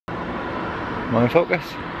Am I in focus?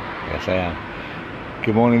 Yes, I am.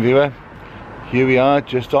 Good morning, viewer. Here we are,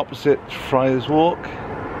 just opposite Friars Walk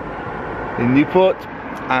in Newport,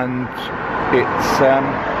 and it's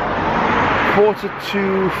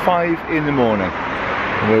 4:45 in the morning,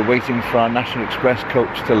 and we're waiting for our National Express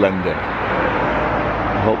coach to London.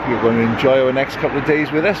 I hope you're going to enjoy our next couple of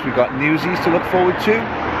days with us. We've got Newsies to look forward to.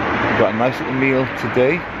 We've got a nice little meal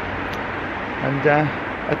today, and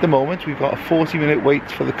at the moment we've got a 40-minute wait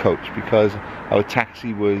for the coach because our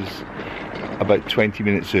taxi was about 20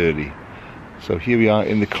 minutes early. So here we are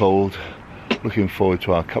in the cold, looking forward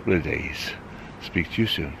to our couple of days. Speak to you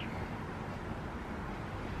soon.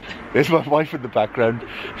 There's my wife in the background.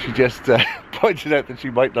 She just pointed out that she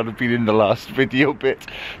might not have been in the last video bit.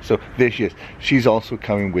 So there she is. She's also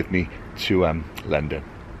coming with me to London.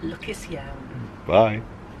 Lucas iawn. Bye.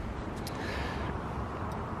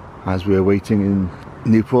 As we're waiting in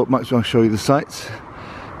Newport, might as well show you the sights.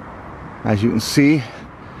 As you can see,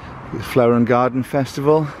 the Flower and Garden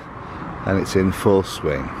Festival, and it's in full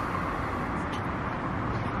swing.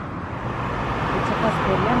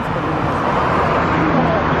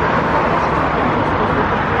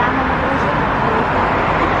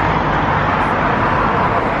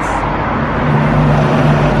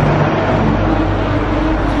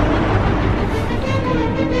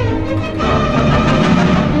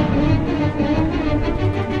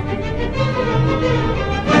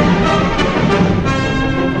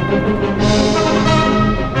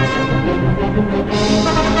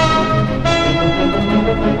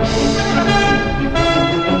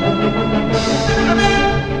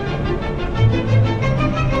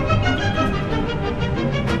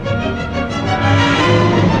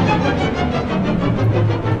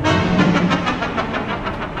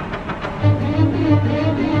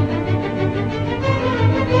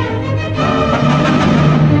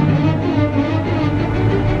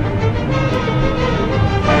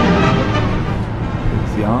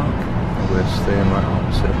 We're staying right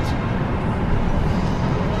opposite.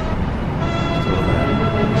 Still there.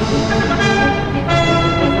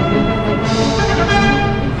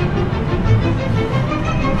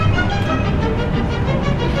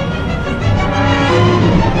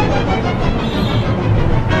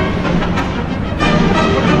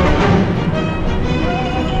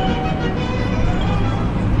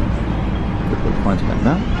 What we're pointing at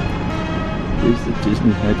now is the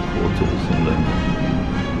Disney headquarters in London.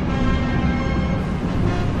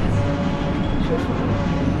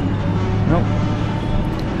 No,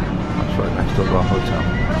 that's right next door to our hotel.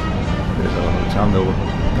 There's our hotel,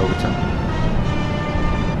 Novotel.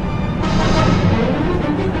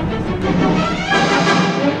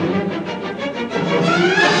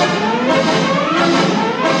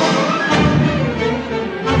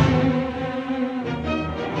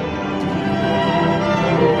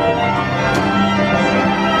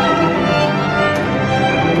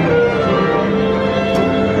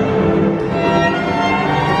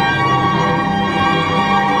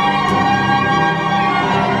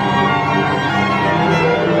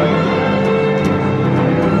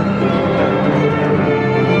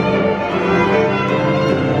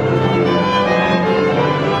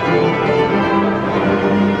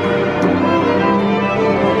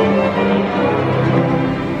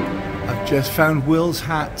 Just found Will's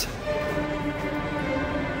hat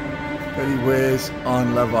that he wears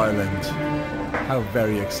on Love Island. How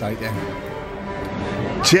very exciting.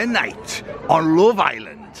 Tonight on Love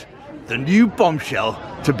Island, the new bombshell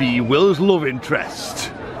to be Will's love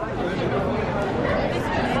interest.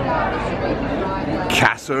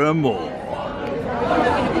 Casa Amor.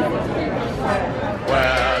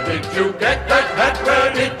 Where did you get that hat?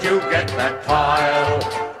 Where did you get that tile?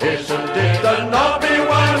 Isn't it the knobby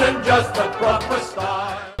one and just the proper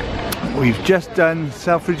style? We've just done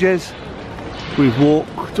Selfridges. We've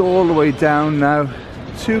walked all the way down now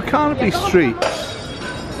to Carnaby Street.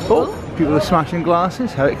 Oh, people are smashing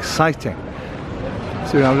glasses. How exciting.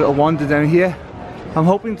 So we have a little wander down here. I'm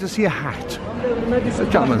hoping to see a hat. The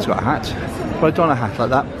gentleman's got a hat, but I don't want a hat like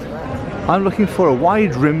that. I'm looking for a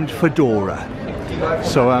wide-rimmed fedora.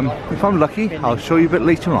 So if I'm lucky, I'll show you a bit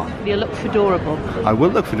later on. You'll look fedorable. I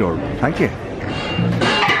will look fedorable, thank you.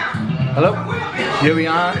 Hello, here we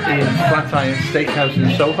are in Flatiron Steakhouse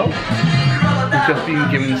in Soho. We've just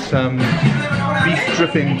been given some beef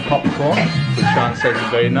dripping popcorn, which Sean says is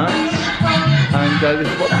very nice. And this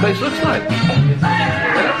is what the place looks like.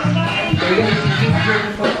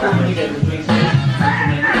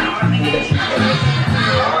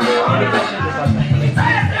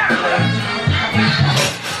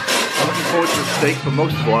 Forward to the steak, but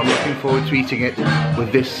most of all I'm looking forward to eating it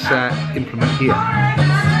with this implement here.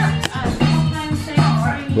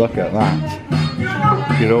 Look at that.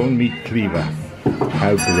 Your own meat cleaver.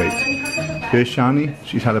 How great. Here's Shani,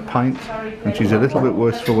 she's had a pint and she's a little bit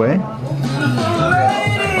worse for wear.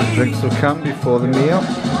 My drinks will come before the meal.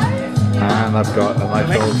 And I've got a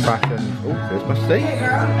nice old fashioned, oh, there's my steak.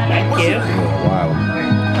 Thank you. Oh, wow.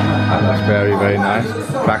 And that's very, very nice.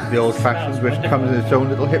 Back to the old fashions, which comes in its own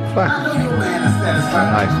little hip flask. Very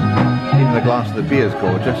nice. Even the glass of the beer is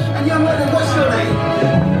gorgeous.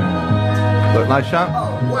 Look nice, Sean?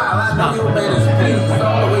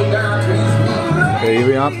 Here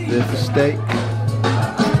we are, there's the steak.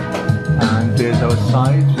 And there's our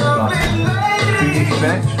sides. We've got creamy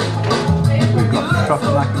spinach. We've got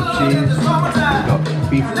truffle mac and cheese. We've got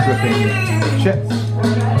beef dripping chips.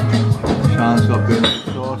 Sean's got beer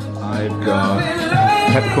sauce. I've got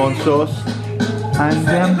peppercorn sauce. And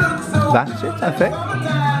that's it, I think.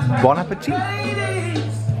 Bon appetit.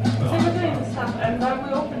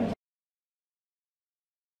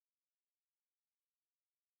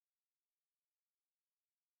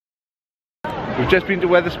 We've just been to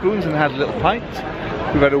Wetherspoons and had a little pint.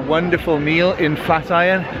 We've had a wonderful meal in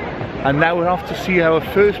Flatiron, and now we're off to see our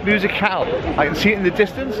first musicale. I can see it in the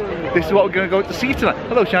distance. This is what we're going to go to see tonight.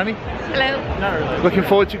 Hello, Shani. Hello. Looking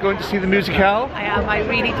forward to going to see the musicale. I am. I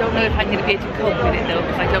really don't know if I'm going to be able to cope with it though,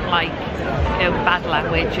 because I don't like, bad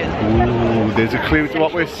language and. Ooh, there's a clue to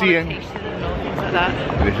what we're seeing.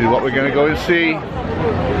 This is what we're going to go and see.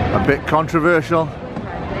 A bit controversial,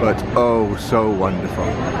 but oh so wonderful.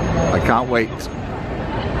 I can't wait.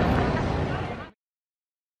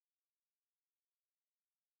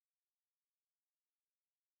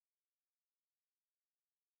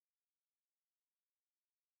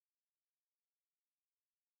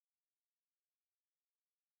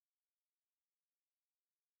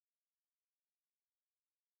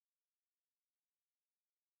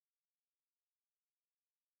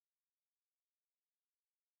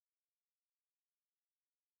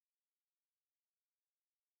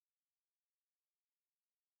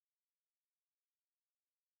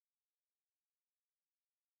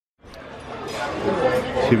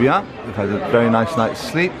 Here we are, we've had a very nice night's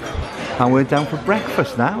sleep and we're down for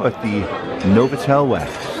breakfast now at the Novotel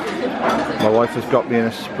West. My wife has got me an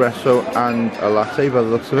espresso and a latte by the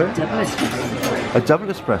looks of it. Double espresso. A double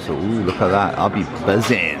espresso, ooh, look at that, I'll be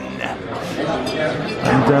buzzing.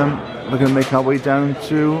 And we're going to make our way down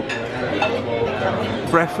to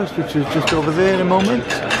breakfast, which is just over there in a moment.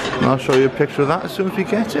 And I'll show you a picture of that as soon as we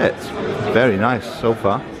get it. Very nice so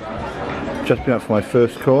far. Just been out for my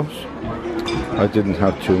first course. I didn't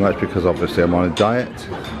have too much because obviously I'm on a diet.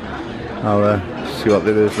 I'll see what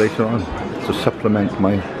there is later on to supplement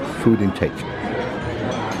my food intake.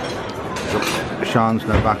 So Sian's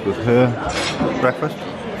now back with her breakfast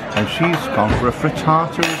and she's gone for a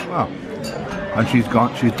frittata as well. And she's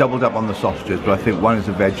doubled up on the sausages, but I think one is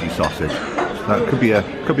a veggie sausage. So that could be a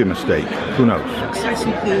mistake. Who knows? Looks nice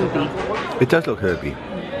and herby. It does look herby.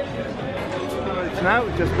 Right now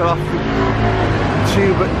we just got off to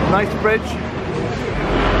Knightsbridge.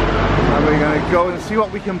 And we're going to go and see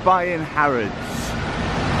what we can buy in Harrods.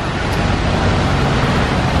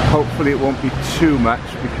 Hopefully it won't be too much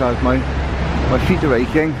because my feet are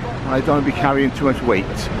aching and I don't want to be carrying too much weight.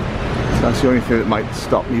 So that's the only thing that might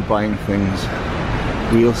stop me buying things.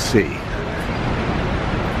 We'll see.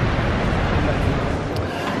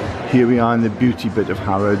 Here we are in the beauty bit of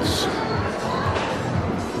Harrods.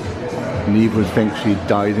 Neve would think she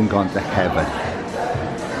died and gone to heaven.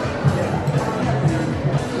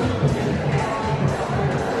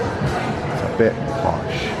 Bit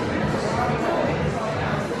posh.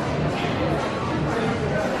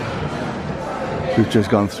 We've just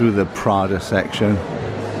gone through the Prada section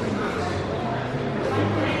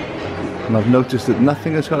and I've noticed that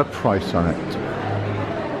nothing has got a price on it,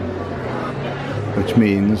 which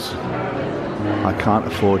means I can't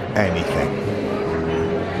afford anything.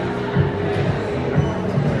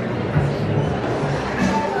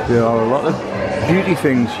 There are a lot of beauty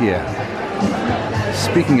things here.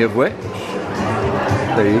 Speaking of which,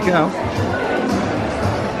 there you go.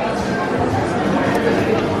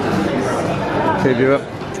 Okay, viewer,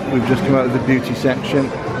 we've just come out of the beauty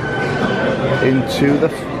section into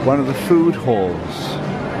one of the food halls.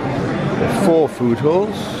 There are 4 food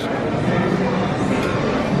halls.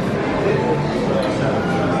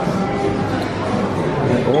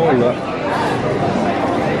 They all look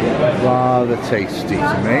rather tasty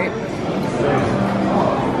to me.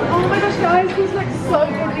 Oh my gosh, guys, these look so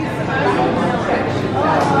goodly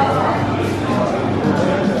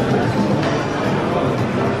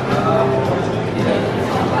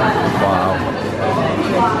Wow.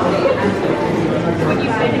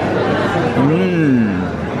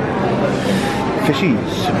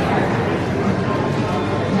 Fishies.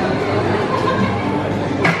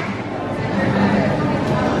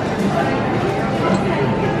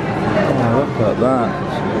 at that.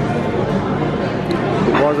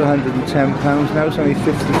 It was £110, now it's only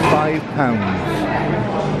 £55.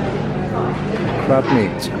 Crab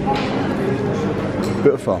meat.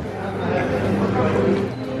 Beautiful.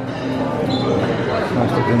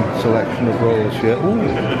 Nice looking selection of rolls here. Ooh.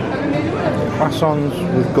 Croissants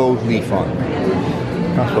with gold leaf on.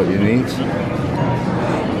 That's what you need.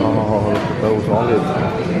 Oh, look at those olive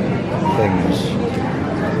things.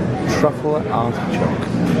 Truffle artichoke.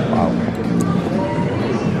 Wow.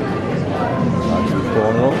 Nice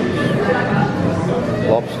prawn rolls.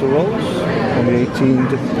 Lobster rolls. Only £18.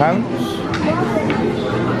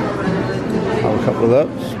 Have a couple of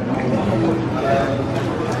those.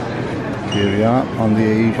 Here we are on the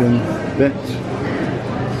Asian bit.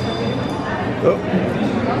 Oh,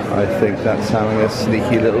 I think that's having a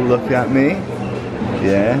sneaky little look at me.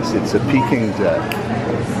 Yes, it's a Peking duck.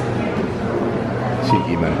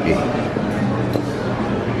 Cheeky monkey.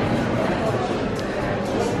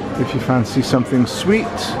 If you fancy something sweet,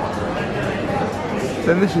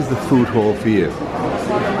 then this is the food hall for you.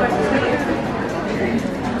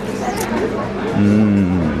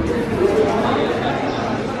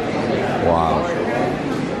 Wow.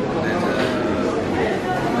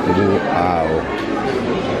 Wow.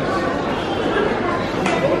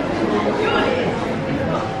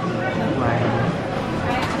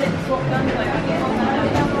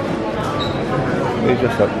 They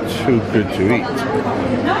just look too good to eat.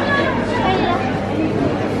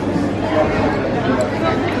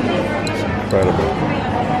 It's incredible.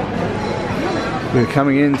 We're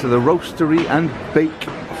coming into the roastery and bake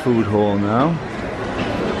food hall now.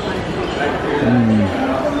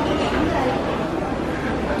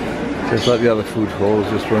 Just like the other food halls,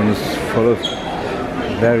 this one's full of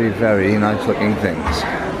very, very nice looking things.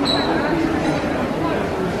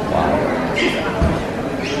 Wow.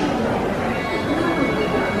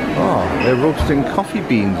 Oh, they're roasting coffee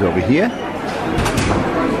beans over here.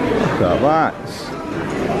 Look at that.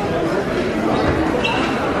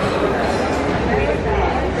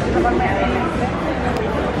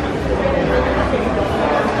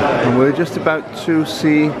 And we're just about to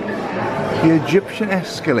see the Egyptian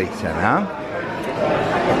escalator now.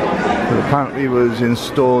 It apparently was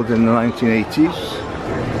installed in the 1980s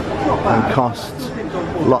and cost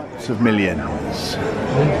lots of millions.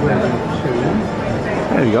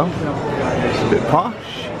 There you go. It's a bit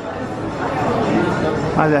posh.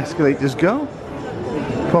 How do escalators go?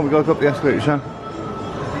 Come on, we gotta go up the escalator, shall we?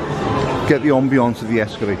 Get the ambience of the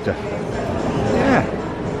escalator. Yeah.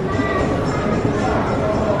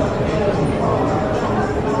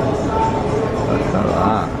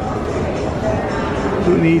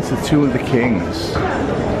 Who needs the Two of the Kings?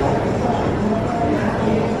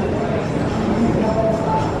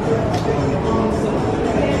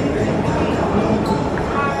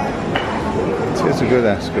 It's a good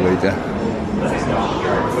escalator.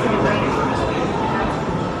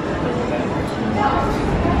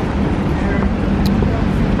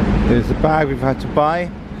 Here's the bag we've had to buy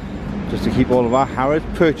just to keep all of our Harrods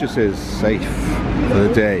purchases safe for the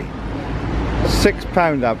day.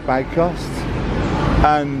 £6 that bag cost.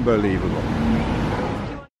 Unbelievable.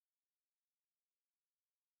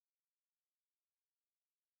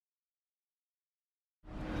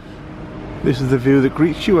 This is the view that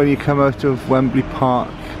greets you when you come out of Wembley Park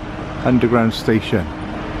Underground Station.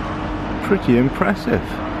 Pretty impressive.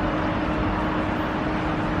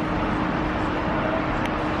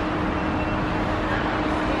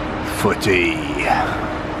 Footy.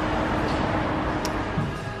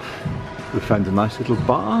 We found a nice little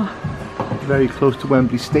bar very close to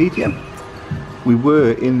Wembley Stadium. We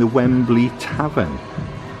were in the Wembley Tavern,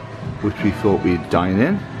 which we thought we'd dine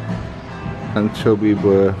in, until we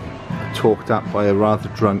were talked at by a rather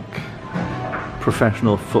drunk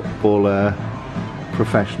professional footballer,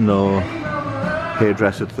 professional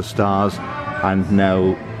hairdresser to the stars, and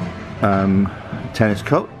now tennis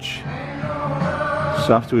coach.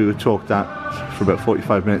 So after we were talked at for about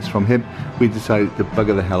 45 minutes from him, we decided to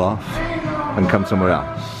bugger the hell off and come somewhere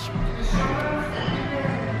else.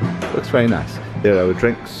 Looks very nice. Here are our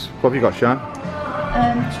drinks. What have you got, Sian?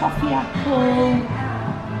 Toffee apple.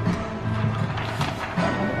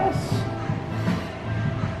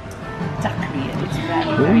 Daiquiri. It's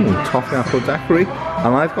very Ooh, toffee apple daiquiri.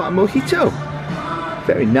 And I've got a mojito.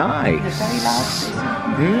 Very nice. very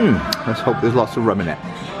loud. Let's hope there's lots of rum in it.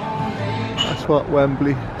 That's what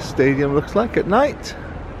Wembley Stadium looks like at night.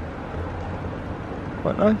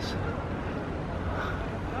 Quite nice.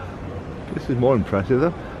 This is more impressive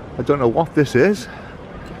though. I don't know what this is,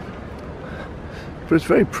 but it's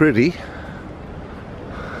very pretty.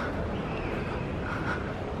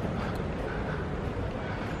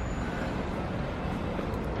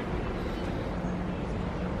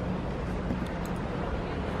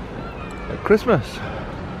 at Christmas.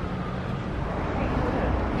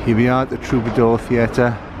 Here we are at the Troubadour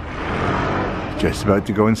Theatre, just about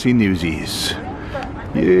to go and see Newsies.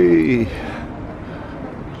 Yay!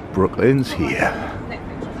 Brooklyn's here.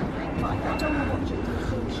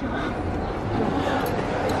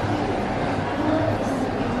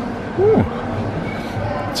 Ooh,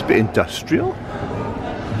 it's a bit industrial.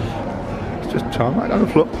 It's just tarmac on the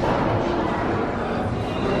floor.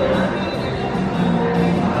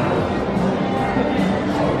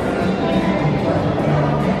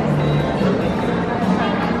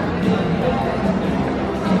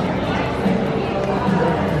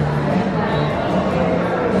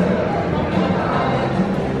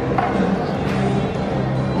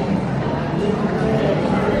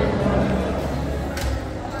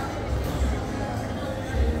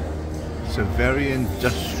 It's a very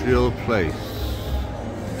industrial place.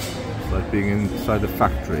 It's like being inside a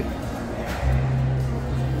factory.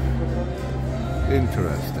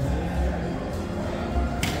 Interesting.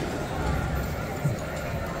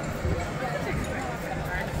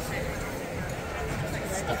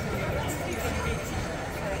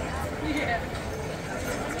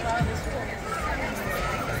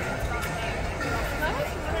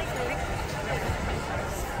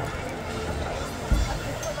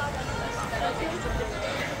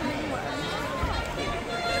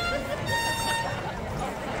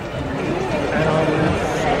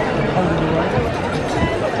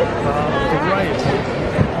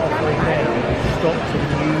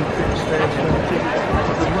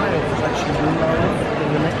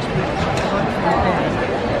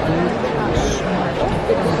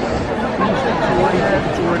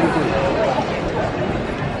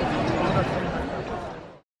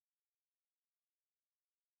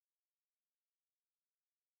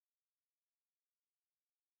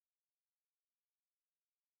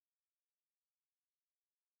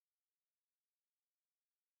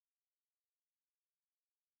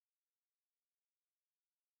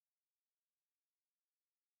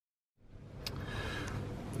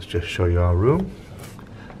 Let's just show you our room.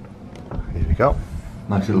 Here we go.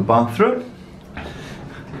 Nice little bathroom.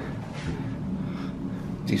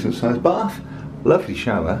 Decent sized bath. Lovely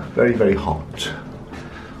shower. Very, very hot.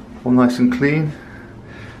 All nice and clean.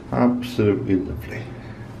 Absolutely lovely.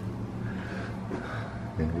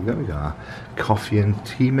 There we go. We got our coffee and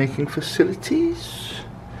tea making facilities.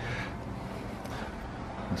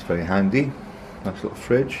 That's very handy. Nice little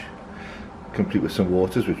fridge. Complete with some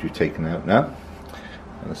waters, which we've taken out now.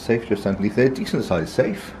 And a safe just underneath there, decent sized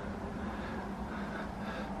safe.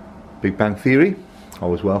 Big Bang Theory,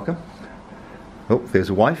 always welcome. Oh,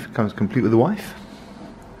 there's a wife, comes complete with a wife.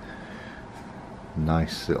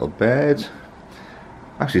 Nice little bed.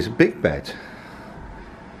 Actually, it's a big bed.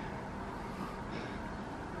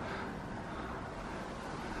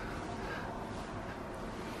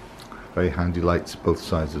 Very handy lights both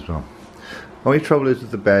sides as well. Only trouble is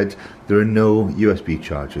with the bed, there are no USB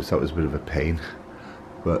chargers. That was a bit of a pain,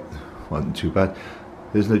 but wasn't too bad.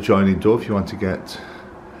 There's an adjoining door if you want to get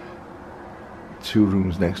two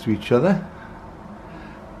rooms next to each other.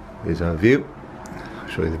 Here's our view. I'll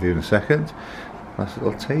show you the view in a second. Nice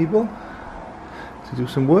little table to do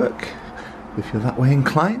some work if you're that way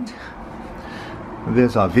inclined. And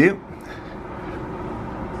there's our view.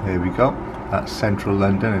 There we go. That's central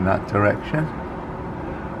London in that direction.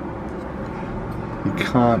 You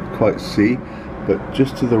can't quite see, but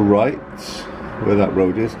just to the right where that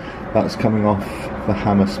road is, that's coming off the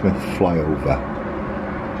Hammersmith flyover.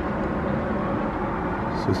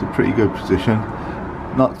 So it's a pretty good position,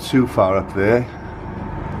 not too far up there.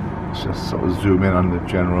 Let's just sort of zoom in on the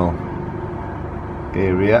general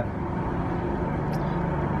area.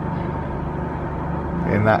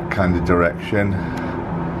 In that kind of direction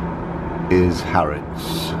is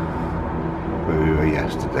Harrods, where we were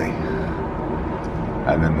yesterday.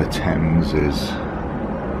 And then the Thames is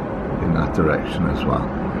in that direction as well.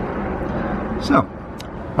 So,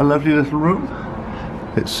 a lovely little room.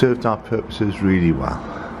 It served our purposes really well.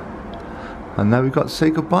 And now we've got to say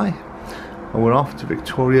goodbye. And we're off to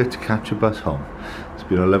Victoria to catch a bus home. It's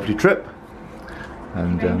been a lovely trip.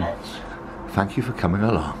 And thank you for coming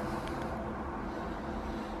along.